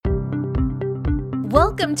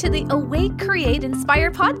Welcome to the Awake, Create,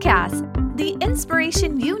 Inspire podcast, the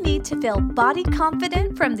inspiration you need to feel body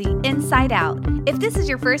confident from the inside out. If this is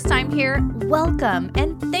your first time here, welcome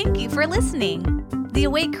and thank you for listening. The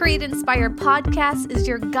Awake, Create, Inspire podcast is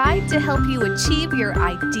your guide to help you achieve your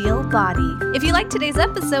ideal body. If you like today's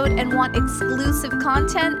episode and want exclusive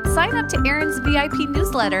content, sign up to Erin's VIP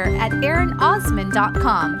newsletter at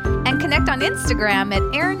erinosman.com and connect on Instagram at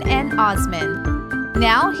erinnosman.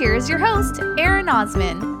 Now, here's your host, Erin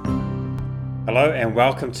Osman. Hello and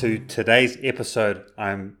welcome to today's episode.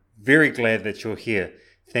 I'm very glad that you're here.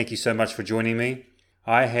 Thank you so much for joining me.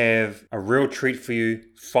 I have a real treat for you,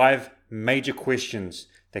 5 major questions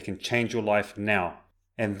that can change your life now.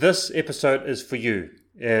 And this episode is for you.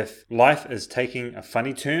 If life is taking a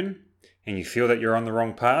funny turn and you feel that you're on the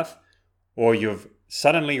wrong path, or you've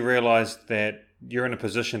suddenly realized that you're in a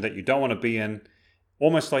position that you don't want to be in,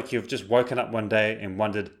 almost like you've just woken up one day and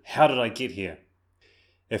wondered, how did I get here?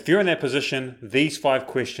 If you're in that position, these 5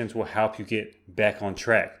 questions will help you get back on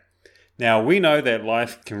track. Now, we know that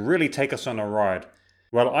life can really take us on a ride.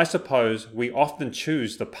 Well, I suppose we often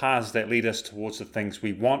choose the paths that lead us towards the things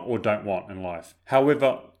we want or don't want in life.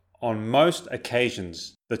 However, on most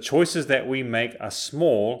occasions, the choices that we make are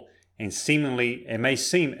small and it may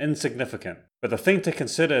seem insignificant. But the thing to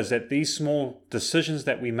consider is that these small decisions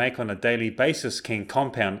that we make on a daily basis can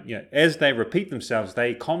compound. As they repeat themselves,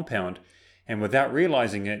 they compound. And without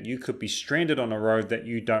realizing it, you could be stranded on a road that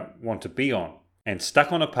you don't want to be on and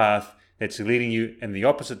stuck on a path that's leading you in the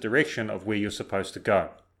opposite direction of where you're supposed to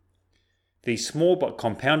go. These small but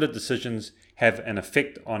compounded decisions have an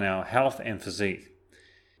effect on our health and physique.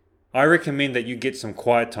 I recommend that you get some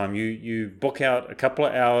quiet time. You book out a couple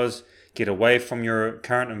of hours, get away from your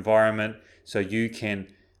current environment, so you can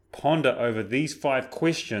ponder over these 5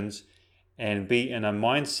 questions and be in a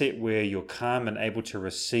mindset where you're calm and able to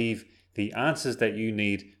receive the answers that you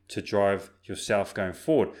need to drive yourself going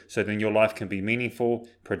forward. So then your life can be meaningful,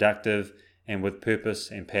 productive, and with purpose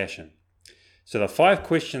and passion. So the 5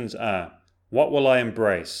 questions are: what will I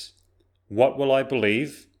embrace? What will I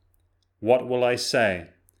believe? What will I say?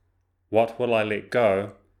 What will I let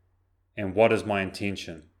go? And what is my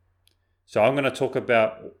intention? So I'm going to talk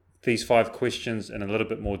about these 5 questions in a little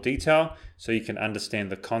bit more detail so you can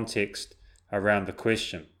understand the context around the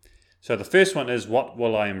question. So the first one is, what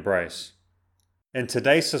will I embrace? In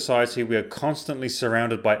today's society, we are constantly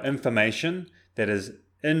surrounded by information that is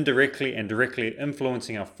indirectly and directly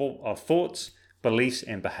influencing our thoughts, beliefs,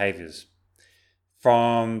 and behaviors.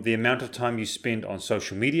 From the amount of time you spend on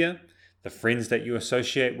social media, the friends that you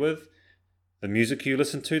associate with, the music you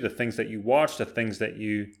listen to, the things that you watch, the things that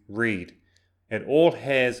you read. It all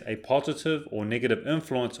has a positive or negative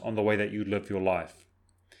influence on the way that you live your life.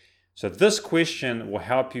 So this question will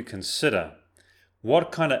help you consider,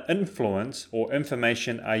 what kind of influence or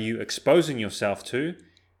information are you exposing yourself to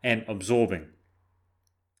and absorbing?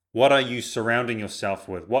 What are you surrounding yourself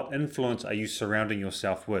with? What influence are you surrounding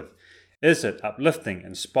yourself with? Is it uplifting,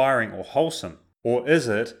 inspiring, or wholesome? Or is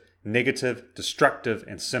it negative, destructive,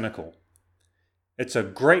 and cynical? It's a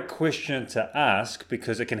great question to ask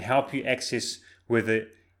because it can help you access whether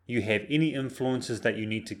you have any influences that you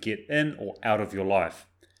need to get in or out of your life.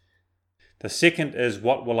 The second is,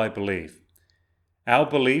 what will I believe? Our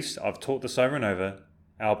beliefs, I've taught this over and over,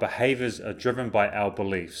 our behaviors are driven by our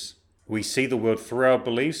beliefs. We see the world through our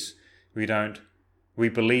beliefs. We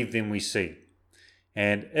believe them we see.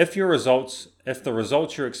 And if the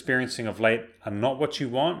results you're experiencing of late are not what you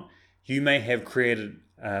want, you may have created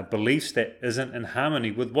beliefs that isn't in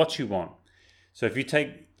harmony with what you want. So if you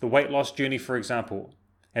take the weight loss journey, for example,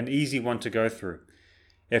 an easy one to go through.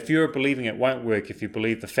 If you're believing it won't work, if you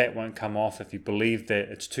believe the fat won't come off, if you believe that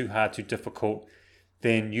it's too hard, too difficult,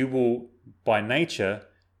 then you will, by nature,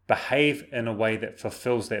 behave in a way that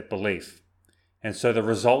fulfills that belief. And so the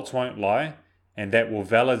results won't lie, and that will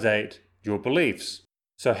validate your beliefs.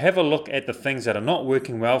 So have a look at the things that are not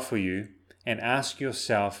working well for you and ask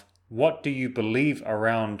yourself, what do you believe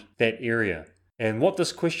around that area? And what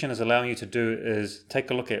this question is allowing you to do is take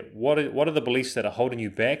a look at what are the beliefs that are holding you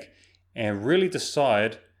back and really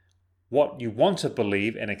decide what you want to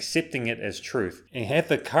believe and accepting it as truth. And have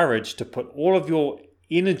the courage to put all of your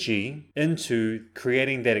energy into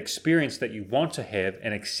creating that experience that you want to have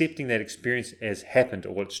and accepting that experience as happened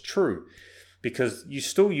or it's true. Because you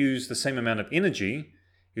still use the same amount of energy,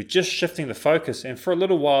 you're just shifting the focus, and for a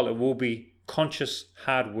little while it will be conscious,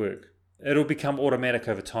 hard work. It'll become automatic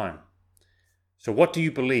over time. So what do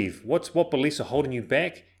you believe? What beliefs are holding you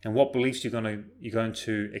back, and what beliefs you're going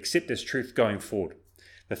to accept as truth going forward?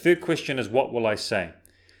 The third question is, what will I say?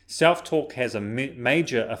 Self-talk has a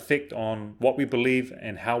major effect on what we believe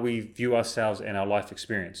and how we view ourselves and our life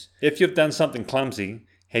experience. If you've done something clumsy,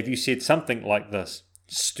 have you said something like this?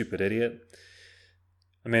 Stupid idiot.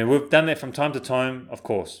 I mean, we've done that from time to time, of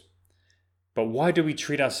course. But why do we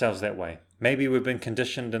treat ourselves that way? Maybe we've been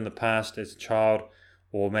conditioned in the past as a child,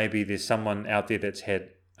 or maybe there's someone out there that's had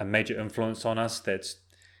a major influence on us that's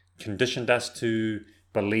conditioned us to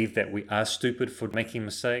believe that we are stupid for making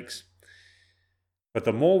mistakes. But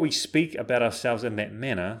the more we speak about ourselves in that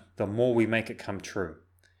manner, the more we make it come true.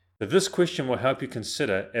 So this question will help you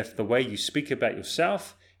consider if the way you speak about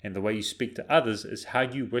yourself and the way you speak to others is how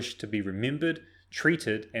you wish to be remembered,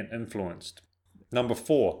 treated, and influenced. Number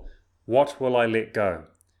 4, what will I let go?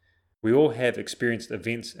 We all have experienced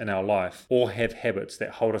events in our life or have habits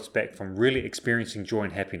that hold us back from really experiencing joy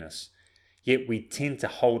and happiness. Yet we tend to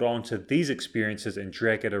hold on to these experiences and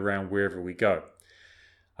drag it around wherever we go.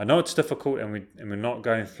 I know it's difficult and we're not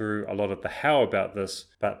going through a lot of the how about this,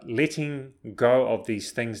 but letting go of these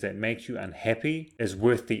things that make you unhappy is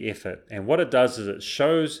worth the effort. And what it does is it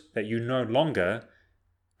shows that you no longer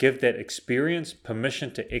give that experience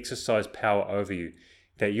permission to exercise power over you,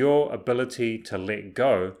 that your ability to let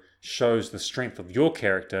go shows the strength of your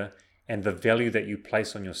character and the value that you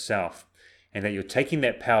place on yourself, and that you're taking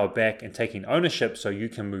that power back and taking ownership so you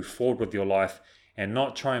can move forward with your life and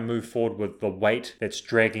not try and move forward with the weight that's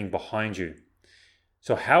dragging behind you.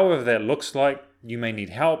 So however that looks like, you may need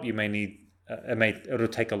help, you may need, it'll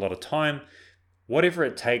take a lot of time. Whatever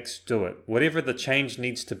it takes, do it. Whatever the change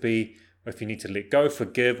needs to be, if you need to let go,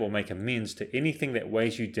 forgive, or make amends to anything that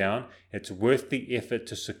weighs you down, it's worth the effort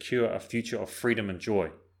to secure a future of freedom and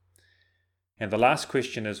joy. And the last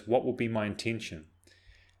question is, what will be my intention?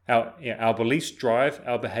 Our beliefs drive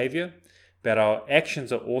our behavior, but our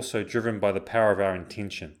actions are also driven by the power of our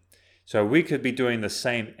intention. So we could be doing the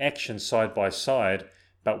same action side by side,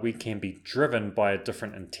 but we can be driven by a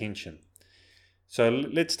different intention. So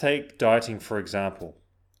let's take dieting for example.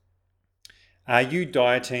 Are you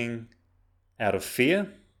dieting out of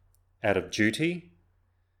fear, out of duty,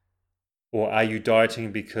 or are you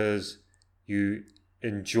dieting because you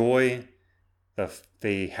enjoy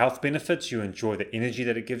the health benefits, you enjoy the energy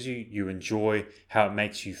that it gives you, you enjoy how it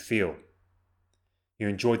makes you feel? You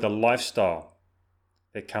enjoy the lifestyle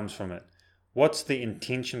that comes from it. What's the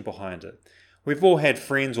intention behind it? We've all had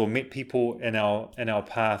friends or met people in our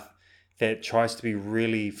path that tries to be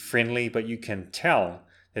really friendly, but you can tell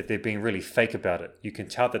that they're being really fake about it. You can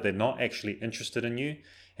tell that they're not actually interested in you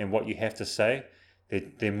and what you have to say.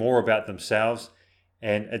 They're more about themselves.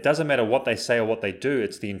 And it doesn't matter what they say or what they do,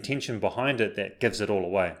 it's the intention behind it that gives it all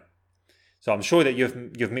away. So I'm sure that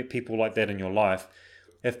you've met people like that in your life.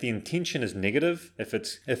 If the intention is negative, if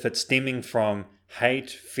it's stemming from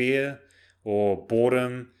hate, fear, or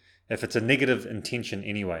boredom, if it's a negative intention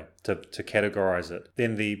anyway, to categorize it,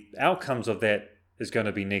 then the outcomes of that is going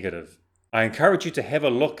to be negative. I encourage you to have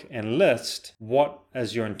a look and list what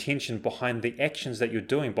is your intention behind the actions that you're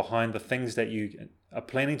doing, behind the things that you are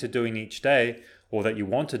planning to do in each day or that you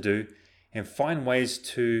want to do, and find ways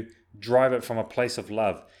to drive it from a place of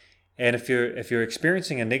love. And if you're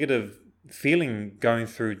experiencing a negative feeling going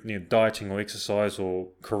through dieting or exercise or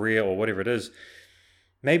career or whatever it is,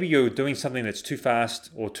 maybe you're doing something that's too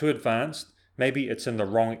fast or too advanced. Maybe it's in the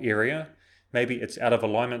wrong area. Maybe it's out of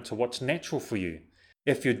alignment to what's natural for you.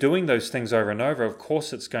 If you're doing those things over and over, of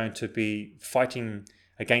course it's going to be fighting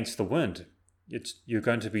against the wind. You're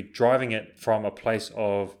going to be driving it from a place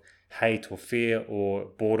of hate or fear or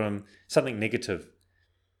boredom, something negative.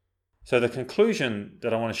 So the conclusion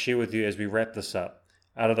that I want to share with you as we wrap this up,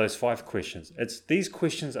 out of those 5 questions, these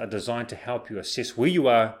questions are designed to help you assess where you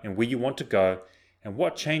are and where you want to go and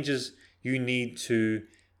what changes you need to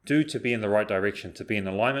do to be in the right direction, to be in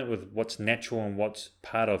alignment with what's natural and what's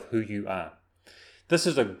part of who you are. This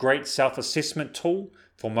is a great self-assessment tool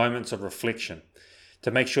for moments of reflection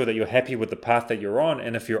to make sure that you're happy with the path that you're on,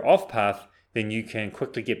 and if you're off path, then you can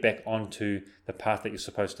quickly get back onto the path that you're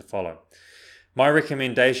supposed to follow. My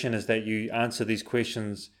recommendation is that you answer these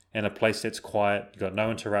questions in a place that's quiet, you've got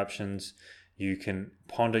no interruptions, you can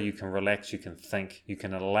ponder, you can relax, you can think, you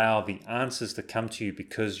can allow the answers to come to you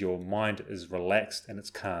because your mind is relaxed and it's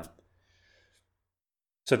calm.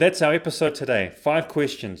 So that's our episode today. 5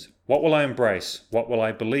 questions. What will I embrace? What will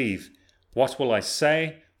I believe? What will I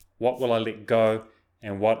say? What will I let go?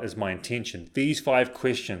 And what is my intention? These 5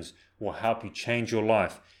 questions will help you change your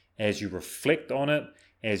life as you reflect on it,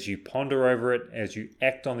 as you ponder over it, as you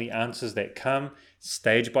act on the answers that come,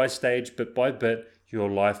 stage by stage, bit by bit, your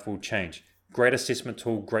life will change. Great assessment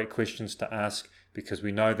tool, great questions to ask, because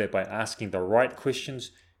we know that by asking the right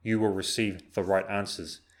questions, you will receive the right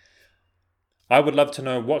answers. I would love to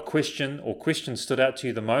know what question or questions stood out to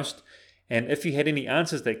you the most, and if you had any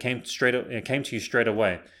answers that came to you straight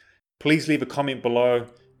away. Please leave a comment below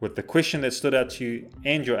with the question that stood out to you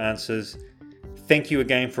and your answers. Thank you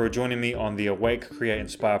again for joining me on the Awake, Create,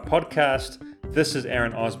 Inspire podcast. This is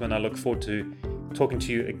Aaron Osman. I look forward to talking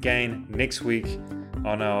to you again next week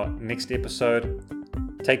on our next episode.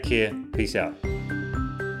 Take care. Peace out.